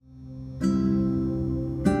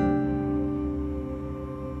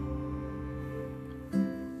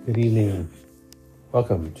Good evening.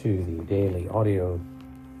 Welcome to the daily audio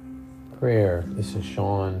prayer. This is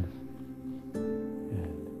Sean,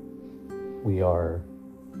 and we are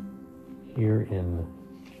here in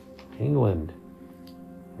England,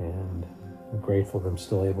 and I'm grateful that I'm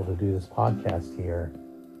still able to do this podcast here.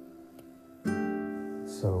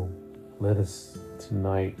 So let us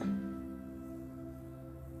tonight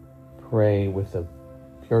pray with the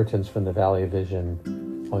Puritans from the Valley of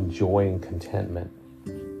Vision on joy and contentment.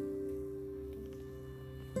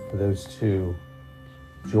 For those two,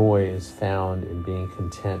 joy is found in being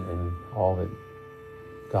content in all that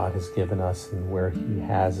God has given us and where He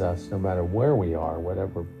has us, no matter where we are,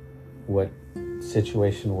 what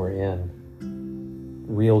situation we're in.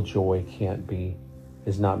 Real joy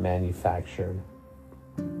is not manufactured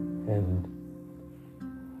and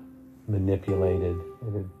manipulated.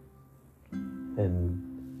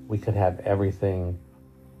 And we could have everything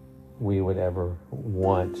we would ever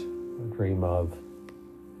want or dream of.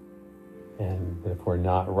 And if we're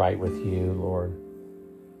not right with you, Lord,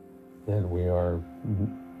 then we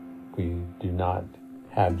do not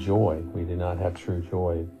have joy. We do not have true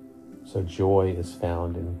joy. So joy is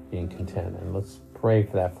found in being content. And let's pray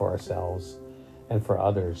for that for ourselves and for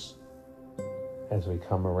others as we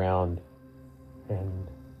come around and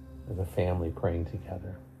as a family praying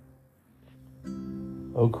together.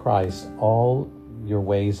 O Christ, all your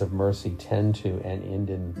ways of mercy tend to and end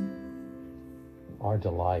in our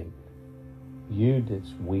delight. You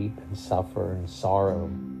didst weep and suffer and sorrow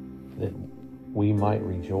that we might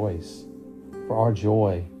rejoice. For our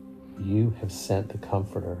joy, you have sent the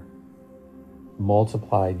Comforter,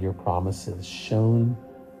 multiplied your promises, shown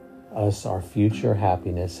us our future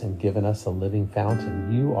happiness, and given us a living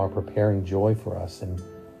fountain. You are preparing joy for us and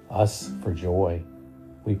us for joy.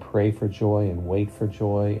 We pray for joy and wait for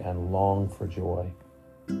joy and long for joy.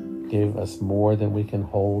 Give us more than we can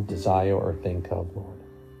hold, desire, or think of, Lord.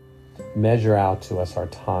 Measure out to us our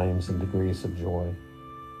times and degrees of joy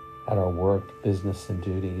at our work, business, and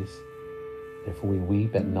duties. If we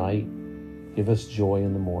weep at night, give us joy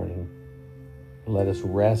in the morning. Let us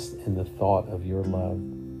rest in the thought of your love,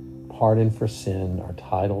 pardon for sin, our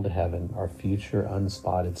title to heaven, our future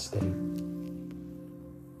unspotted state.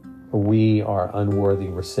 For we are unworthy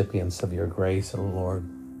recipients of your grace, O Lord.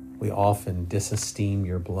 We often disesteem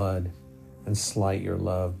your blood and slight your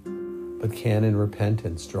love, but can in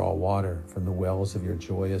repentance draw water from the wells of your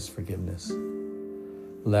joyous forgiveness.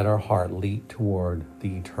 Let our heart leap toward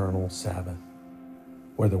the eternal Sabbath,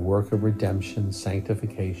 where the work of redemption,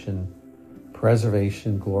 sanctification,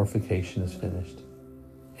 preservation, glorification is finished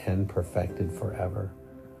and perfected forever,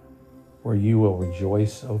 where you will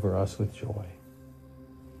rejoice over us with joy.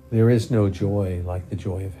 There is no joy like the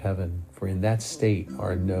joy of heaven, for in that state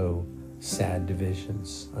are no sad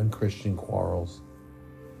divisions, unchristian quarrels,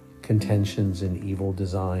 contentions and evil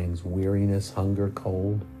designs, weariness, hunger,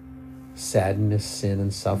 cold, sadness, sin,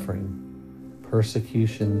 and suffering,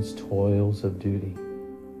 persecutions, toils of duty.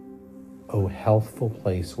 O healthful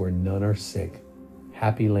place where none are sick,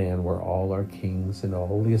 happy land where all are kings, and a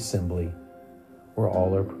holy assembly where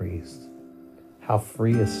all are priests. How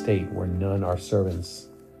free a state where none are servants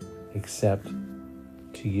except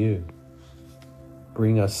to you.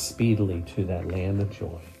 Bring us speedily to that land of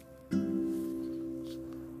joy.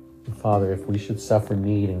 Father, if we should suffer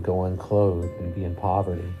need and go unclothed and be in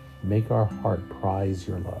poverty, make our heart prize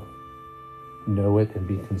your love. Know it and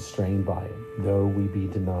be constrained by it, though we be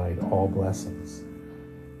denied all blessings.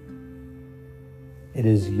 It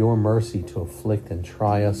is your mercy to afflict and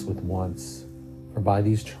try us with wants, for by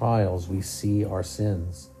these trials we see our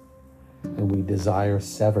sins, and we desire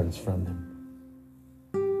severance from them.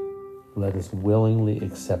 Let us willingly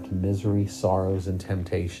accept misery, sorrows, and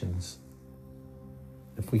temptations.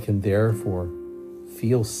 If we can therefore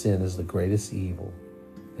feel sin as the greatest evil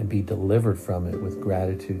and be delivered from it with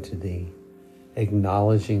gratitude to thee,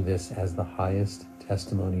 acknowledging this as the highest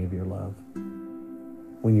testimony of your love.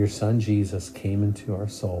 When your Son Jesus came into our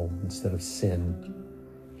soul instead of sin,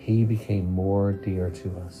 he became more dear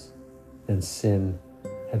to us than sin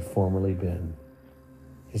had formerly been.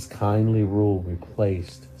 His kindly rule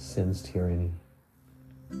replaced sin's tyranny.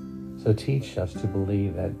 So teach us to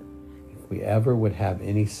believe that if we ever would have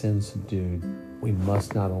any sin subdued, we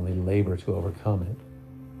must not only labor to overcome it,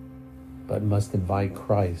 but must invite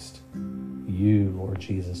Christ, you, Lord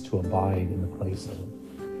Jesus, to abide in the place of it.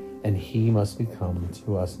 And he must become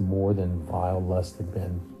to us more than vile lust had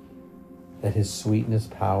been, that his sweetness,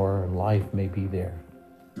 power, and life may be there.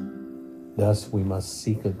 Thus we must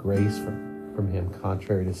seek a grace from him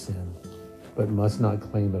contrary to sin, but must not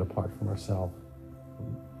claim it apart from ourselves.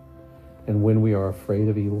 And when we are afraid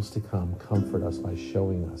of evils to come, comfort us by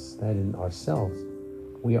showing us that in ourselves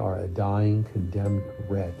we are a dying, condemned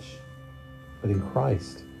wretch. But in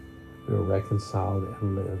Christ we are reconciled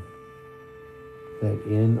and live. That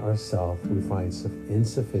in ourselves we find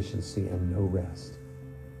insufficiency and no rest.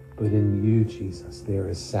 But in you, Jesus, there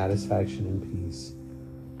is satisfaction and peace.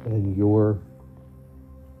 And in your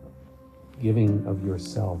giving of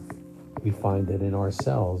yourself, we find that in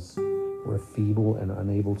ourselves we're feeble and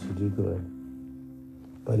unable to do good.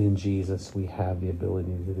 But in Jesus, we have the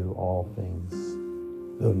ability to do all things.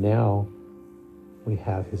 Though now we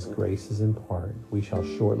have his graces in part, we shall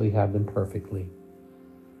shortly have them perfectly.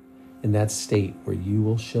 In that state where you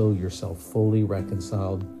will show yourself fully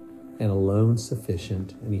reconciled and alone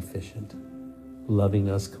sufficient and efficient, loving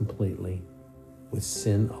us completely, with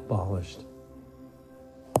sin abolished.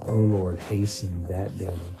 O Lord, hasten that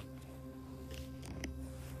day.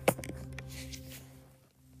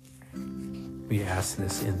 We ask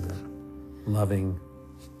this in the loving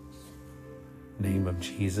name of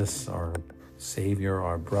Jesus, our Savior,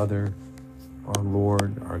 our brother, our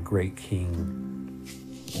Lord, our great King,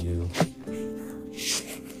 you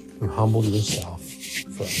who humbled yourself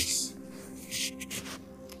for us.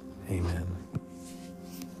 Amen.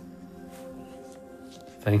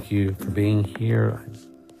 Thank you for being here.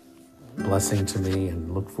 Blessing to me,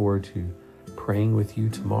 and look forward to praying with you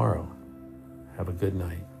tomorrow. Have a good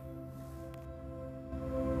night.